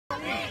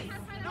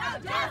No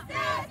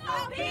justice,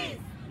 no peace.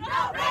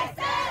 No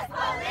racist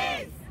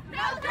police.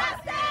 No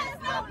justice,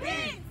 no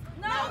peace.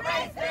 No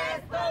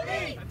racist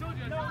police. I told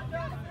you. No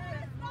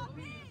justice, no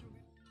peace.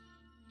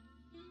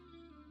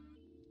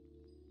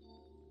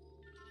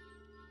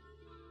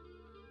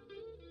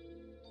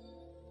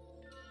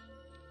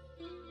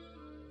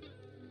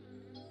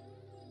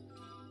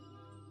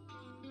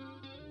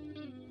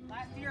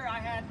 Last year I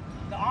had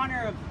the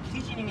honor of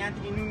teaching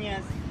Anthony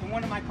Nuñez in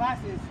one of my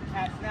classes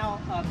at Snell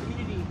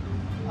Community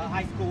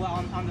High School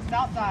on the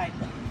south side,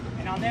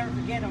 and I'll never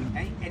forget him.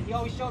 And he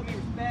always showed me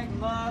respect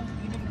and love.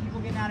 Even people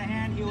getting out of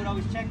hand, he would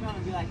always check me on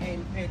and be like, hey,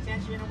 pay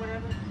attention or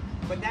whatever.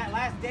 But that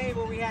last day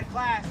when we had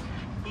class,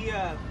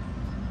 I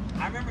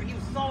remember he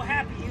was so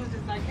happy. He was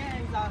just like,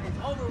 man,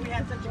 it's over. We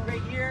had such a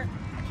great year.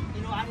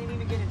 You know, I didn't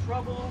even get in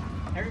trouble.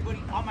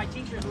 Everybody, all my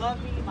teachers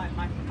loved me. I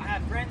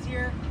had friends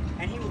here,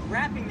 and he was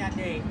rapping that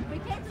day. We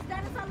came to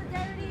stand in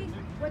solidarity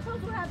with those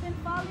who have been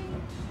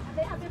falling, and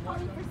they have been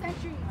falling for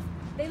centuries.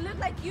 They look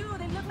like you,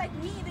 they look like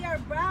me, they are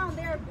brown,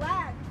 they are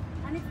black,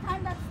 and it's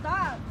time that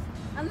stops.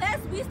 Unless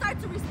we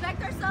start to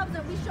respect ourselves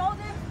and we show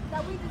them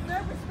that we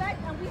deserve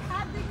respect and we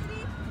have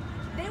dignity,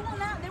 they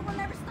will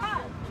never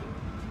stop.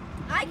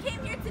 I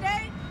came here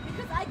today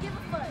because I give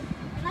a fuck,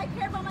 and I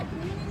care about my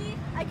community,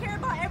 I care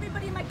about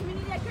everybody in my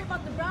community, I care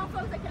about the brown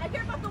folks, I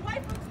care about the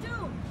white folks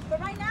too. But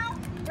right now,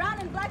 brown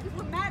and black is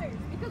what matters,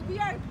 because we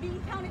are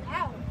being counted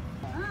out.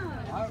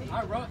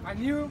 I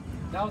knew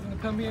that I was going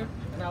to come here,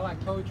 and I like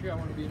poetry. I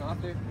want to be an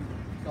author,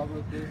 so I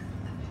wrote this.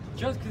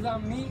 Just because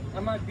I'm me, I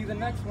might be the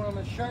next one on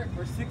the shirt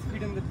or 6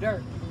 feet in the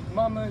dirt.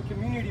 Mama and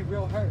community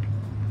real hurt.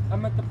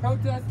 I'm at the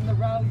protests and the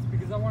rallies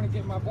because I want to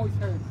get my voice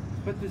heard.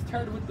 But this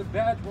turd with the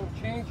badge won't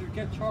change or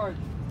get charged.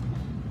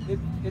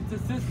 It's a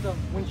system.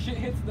 When shit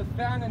hits the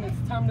fan and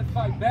it's time to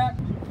fight back.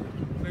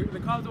 The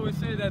cops always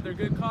say that they're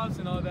good cops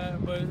and all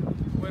that, but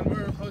when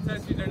we're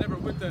protesting, they're never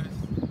with us.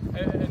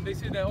 And they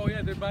say that, oh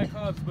yeah, they're bad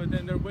cops, but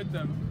then they're with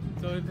them.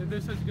 So if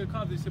they're such good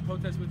cops, they should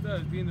protest with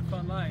us, be in the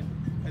front line.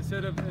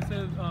 Instead of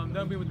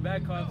them being with the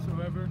bad cops or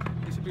whoever,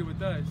 they should be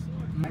with us.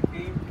 I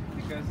came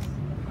because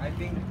I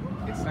think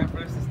it's time for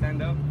us to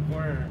stand up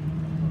for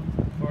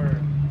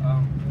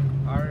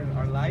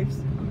our lives,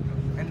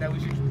 and that we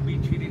should be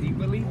treated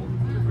equally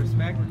with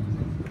respect.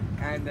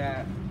 And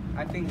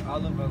I think all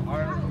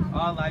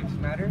lives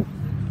matter.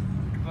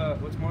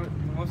 But what's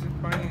most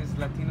important is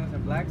Latinos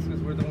and Blacks,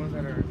 because we're the ones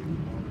that are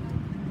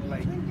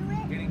like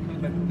getting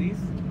killed by police,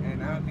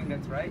 and I don't think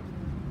that's right.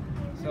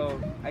 So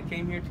I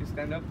came here to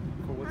stand up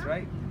for what's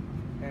right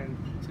and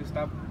to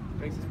stop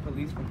racist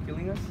police from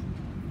killing us.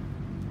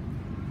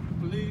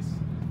 Police,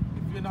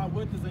 if you're not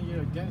with us, then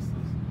you're against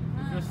us.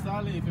 If you're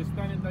solid, if you're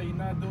standing there, you're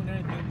not doing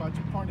anything about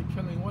your partner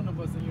killing one of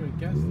us, then you're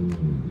against us.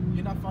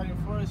 You're not fighting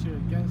for us, you're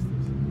against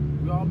us.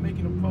 We're all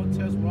making a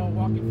protest, we're all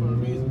walking for a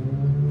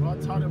reason. We're all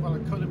tired of our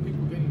colored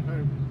people getting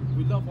hurt.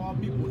 We love all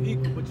people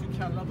equal, but you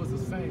can't love us the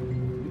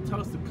same. You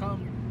tell us to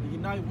come and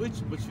unite with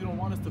you, but you don't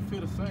want us to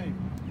feel the same.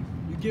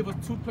 You give us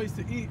 2 places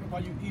to eat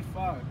while you eat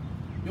 5.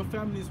 Your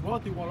family is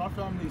wealthy while our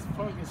family is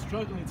fucking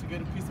struggling to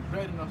get a piece of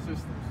bread in our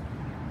systems.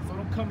 So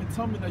don't come and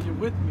tell me that you're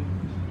with me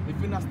if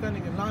you're not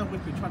standing in line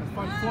with me, trying to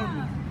fight for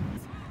me.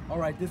 All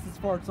right, this is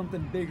for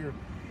something bigger.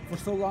 For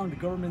so long, the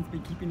government's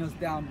been keeping us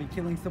down, been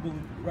killing civil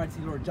rights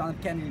heroes, John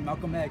F. Kennedy,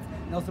 Malcolm X,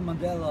 Nelson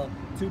Mandela,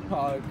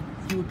 Tupac,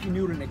 Huey P.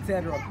 Newton,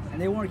 etc. And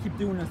they want to keep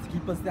doing this to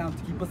keep us down,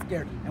 to keep us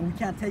scared. And we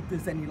can't take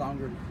this any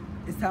longer.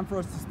 It's time for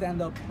us to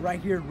stand up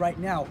right here, right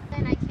now.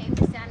 And I came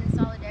to stand in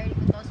solidarity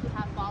with those who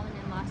have fallen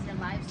and lost their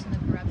lives to the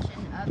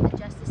corruption of the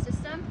justice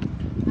system.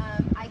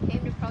 I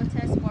came to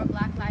protest for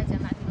Black lives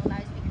and Latino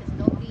lives because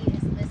nobody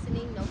is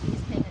listening, nobody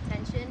is paying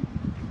attention.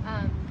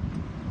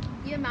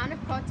 The amount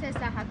of protests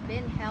that have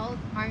been held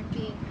aren't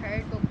being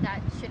heard, but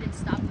that shouldn't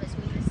stop us.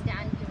 We need to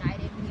stand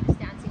united, we need to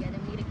stand together,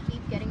 we need to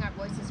keep getting our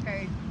voices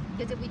heard.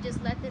 Because if we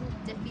just let them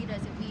defeat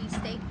us, if we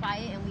stay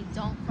quiet and we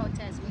don't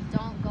protest, we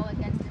don't go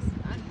against this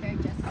unfair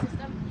justice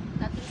system,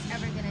 nothing's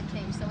ever going to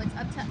change. So it's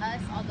up to us,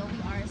 although we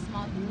are a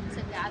small group,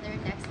 to gather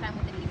next time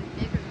with an even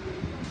bigger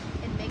group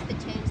and make the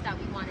change that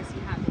we want to see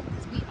happen.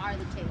 Because we are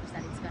the change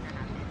that it's going to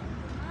happen.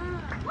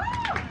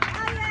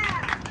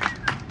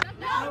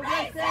 No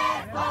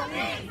racist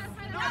police!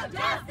 No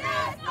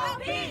justice, no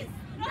peace!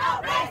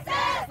 No racist!